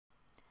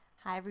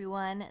Hi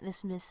everyone, this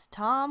is Miss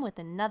Tom with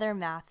another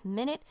Math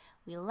Minute.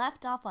 We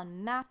left off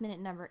on Math Minute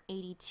number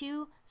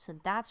 82, so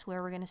that's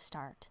where we're going to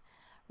start.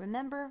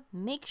 Remember,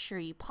 make sure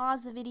you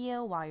pause the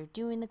video while you're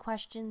doing the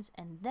questions,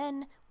 and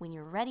then when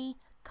you're ready,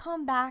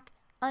 come back,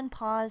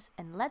 unpause,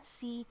 and let's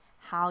see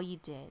how you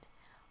did.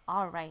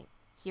 Alright,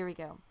 here we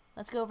go.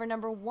 Let's go over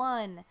number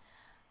 1.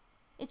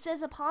 It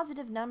says a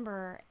positive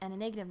number and a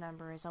negative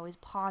number is always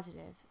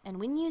positive, and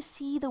when you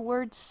see the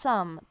word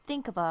sum,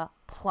 think of a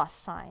plus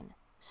sign.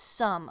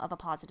 Sum of a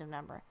positive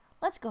number.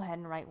 Let's go ahead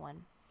and write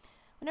one.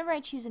 Whenever I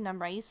choose a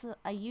number,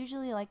 I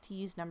usually like to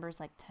use numbers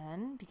like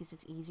 10 because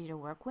it's easy to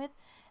work with.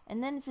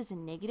 And then it says a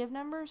negative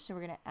number, so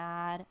we're going to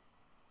add,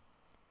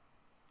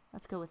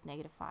 let's go with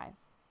negative 5.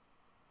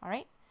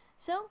 Alright,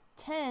 so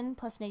 10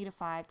 plus negative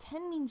 5.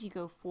 10 means you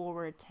go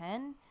forward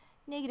 10.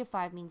 Negative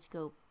 5 means you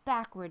go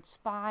backwards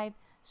 5.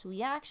 So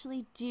we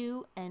actually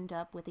do end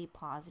up with a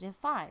positive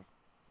 5.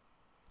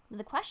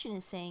 The question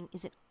is saying,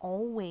 is it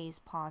always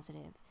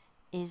positive?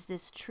 Is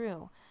this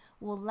true?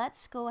 Well,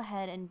 let's go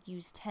ahead and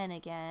use 10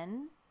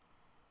 again.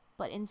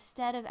 But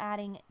instead of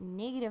adding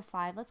negative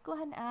 5, let's go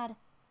ahead and add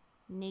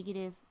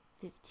negative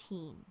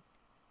 15.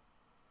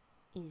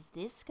 Is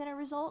this going to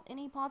result in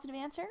a positive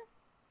answer?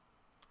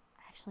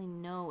 Actually,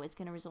 no, it's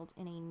going to result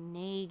in a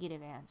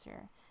negative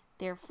answer.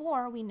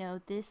 Therefore, we know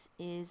this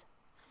is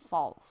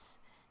false.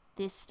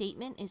 This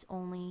statement is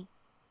only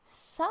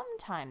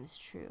sometimes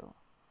true,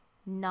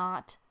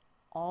 not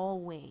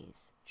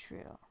always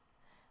true.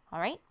 All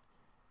right?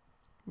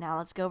 Now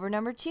let's go over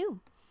number 2.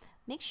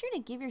 Make sure to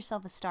give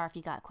yourself a star if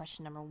you got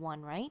question number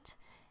 1 right.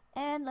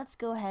 And let's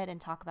go ahead and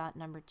talk about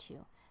number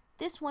 2.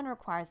 This one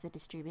requires the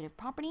distributive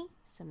property,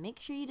 so make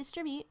sure you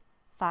distribute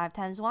 5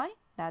 times y,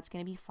 that's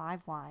going to be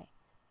 5y,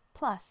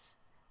 plus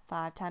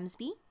 5 times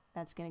b,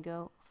 that's going to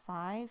go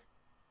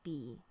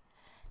 5b.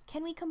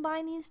 Can we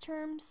combine these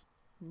terms?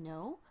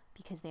 No,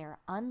 because they are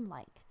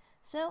unlike.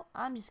 So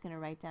I'm just going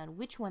to write down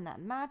which one that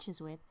matches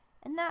with,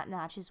 and that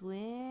matches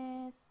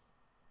with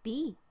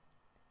b.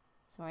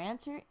 So our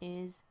answer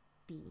is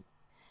B.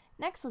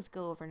 Next, let's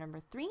go over number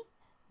 3.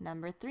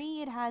 Number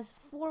 3, it has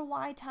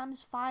 4y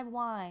times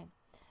 5y.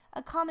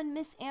 A common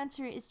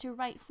misanswer is to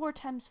write 4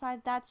 times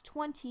 5, that's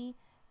 20,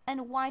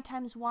 and y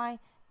times y,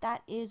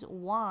 that is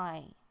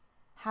y.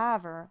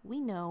 However,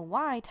 we know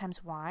y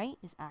times y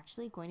is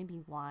actually going to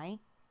be y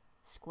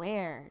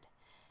squared.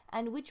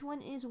 And which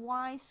one is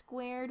y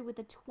squared with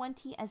a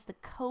 20 as the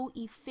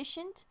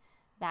coefficient?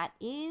 That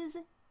is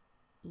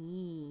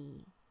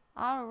E.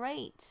 All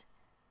right.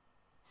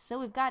 So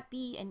we've got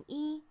B and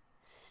E.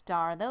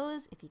 Star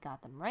those if you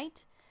got them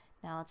right.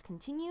 Now let's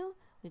continue.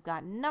 We've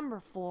got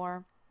number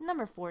 4.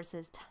 Number 4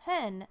 says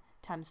 10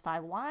 times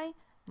 5y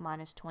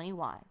minus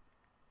 20y.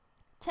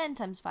 10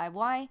 times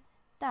 5y,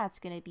 that's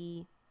going to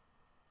be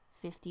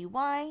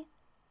 50y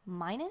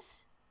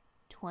minus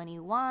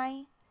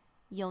 20y.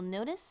 You'll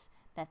notice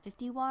that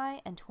 50y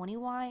and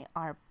 20y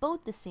are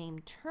both the same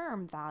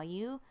term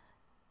value.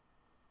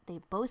 They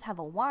both have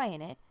a y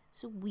in it,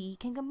 so we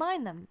can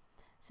combine them.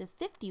 So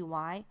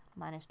 50y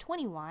minus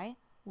 20y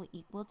will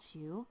equal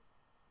to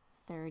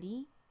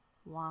 30y.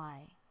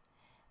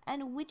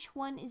 And which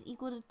one is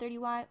equal to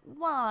 30y?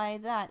 Why,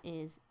 that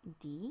is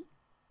D.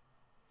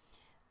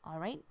 All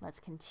right, let's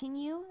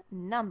continue.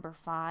 Number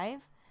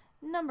 5.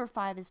 Number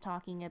 5 is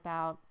talking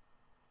about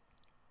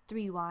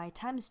 3y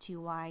times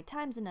 2y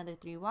times another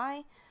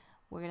 3y.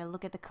 We're going to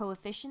look at the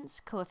coefficients.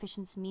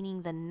 Coefficients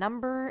meaning the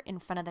number in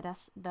front of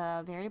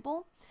the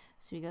variable.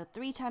 So we go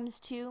 3 times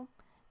 2.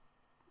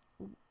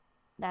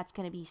 That's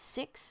going to be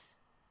 6.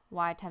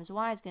 Y times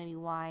y is going to be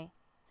y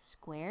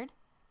squared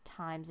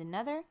times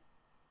another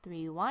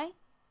 3y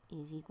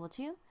is equal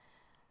to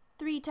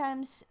 3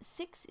 times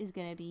 6 is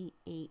going to be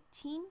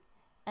 18.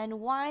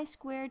 And y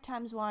squared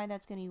times y,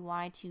 that's going to be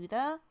y to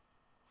the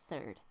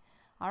third.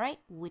 All right,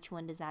 which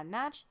one does that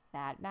match?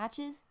 That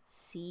matches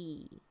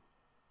C.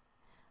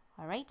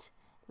 All right,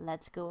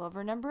 let's go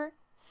over number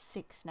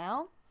 6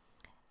 now.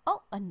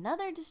 Oh,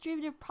 another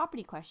distributive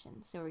property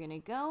question. So we're going to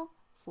go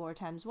 4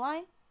 times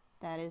y.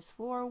 That is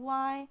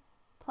 4y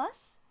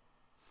plus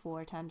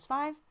 4 times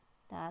 5.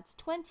 That's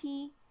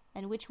 20.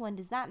 And which one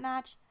does that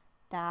match?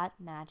 That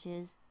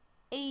matches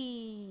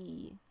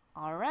A.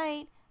 All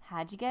right.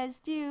 How'd you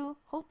guys do?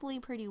 Hopefully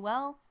pretty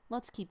well.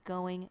 Let's keep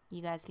going.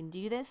 You guys can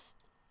do this.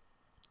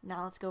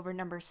 Now let's go over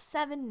number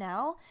 7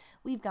 now.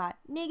 We've got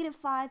negative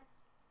 5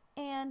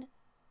 and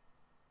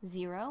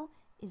 0.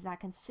 Is that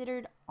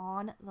considered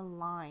on the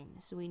line?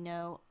 So we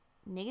know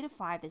negative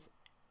 5 is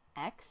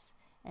x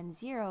and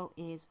 0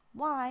 is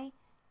y.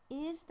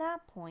 Is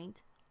that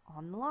point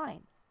on the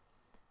line?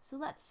 So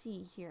let's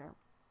see here.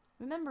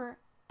 Remember,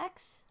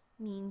 x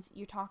means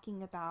you're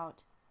talking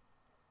about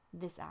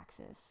this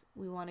axis.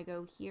 We want to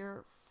go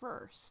here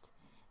first.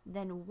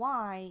 Then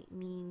y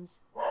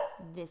means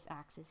this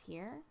axis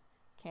here.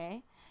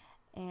 Okay?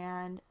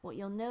 And what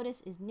you'll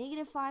notice is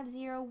negative 5,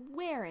 0.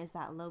 Where is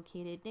that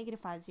located? Negative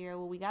 5, 0.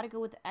 Well, we got to go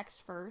with x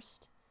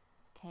first.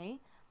 Okay?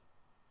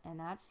 And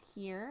that's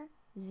here.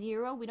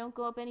 0, we don't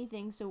go up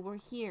anything, so we're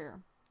here.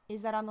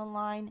 Is that on the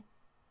line?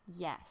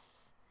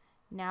 Yes.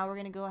 Now we're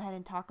going to go ahead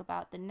and talk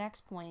about the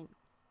next point.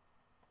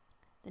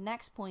 The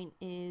next point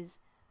is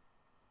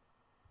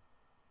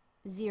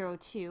 0,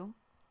 2.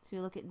 So we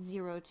look at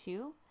 0,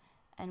 2,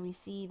 and we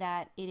see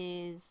that it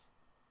is,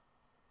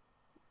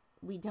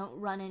 we don't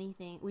run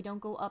anything, we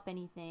don't go up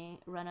anything,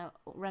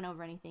 run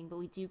over anything, but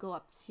we do go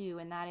up 2,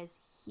 and that is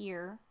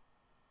here.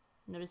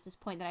 Notice this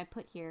point that I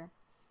put here.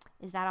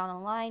 Is that on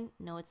the line?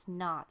 No, it's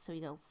not. So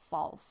we go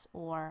false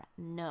or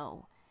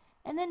no.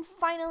 And then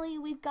finally,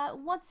 we've got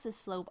what's the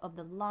slope of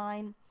the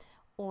line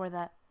or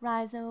the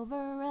rise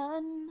over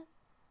run.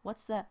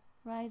 What's the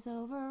rise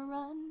over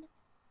run?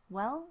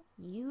 Well,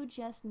 you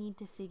just need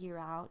to figure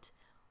out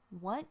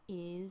what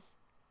is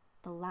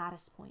the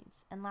lattice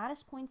points. And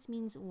lattice points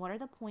means what are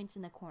the points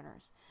in the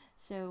corners.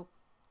 So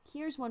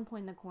here's one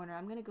point in the corner.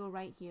 I'm going to go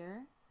right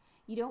here.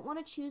 You don't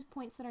want to choose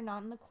points that are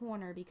not in the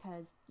corner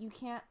because you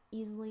can't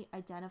easily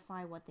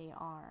identify what they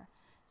are.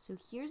 So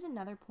here's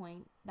another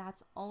point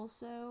that's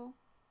also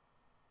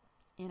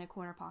in a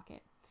corner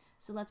pocket.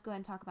 So let's go ahead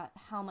and talk about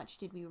how much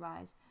did we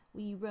rise.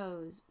 We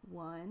rose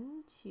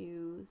 1,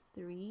 2,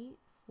 3,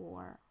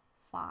 4,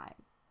 5.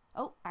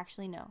 Oh,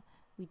 actually no.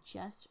 We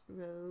just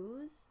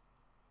rose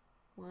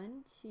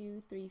 1,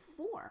 2, 3,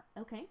 4.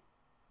 Okay.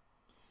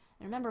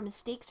 And remember,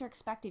 mistakes are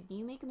expected. When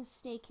you make a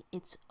mistake,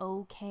 it's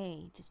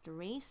okay. Just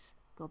erase,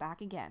 go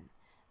back again.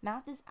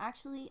 Math is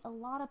actually a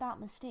lot about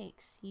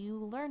mistakes. You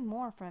learn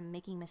more from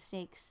making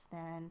mistakes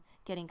than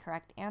getting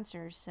correct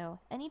answers. So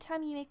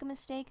anytime you make a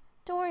mistake,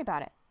 don't worry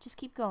about it. Just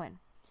keep going.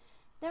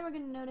 Then we're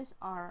going to notice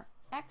our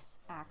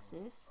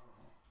x-axis.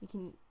 We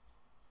can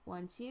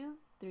 1, 2,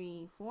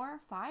 3, 4,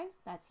 5.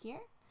 That's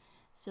here.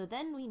 So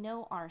then we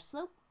know our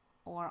slope,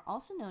 or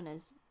also known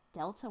as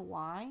delta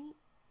y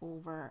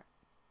over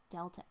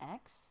delta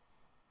x,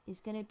 is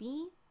going to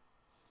be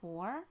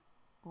 4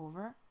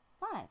 over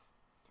 5.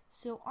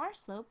 So our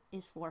slope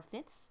is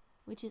 4/5,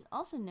 which is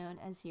also known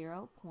as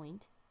 0.8.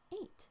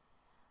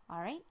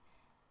 All right.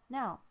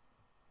 Now,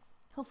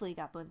 hopefully you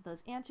got both of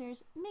those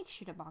answers. Make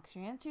sure to box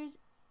your answers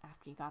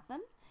after you got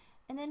them.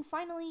 And then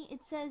finally,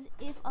 it says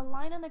if a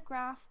line on the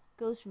graph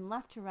goes from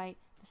left to right,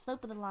 the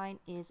slope of the line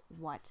is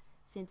what?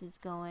 Since it's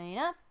going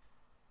up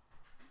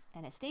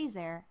and it stays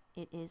there,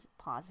 it is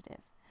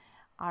positive.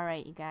 All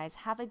right, you guys,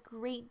 have a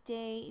great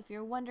day. If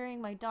you're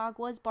wondering, my dog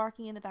was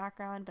barking in the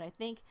background, but I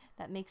think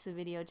that makes the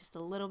video just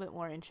a little bit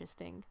more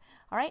interesting.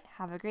 All right,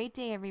 have a great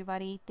day,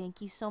 everybody. Thank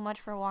you so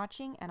much for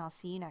watching, and I'll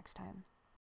see you next time.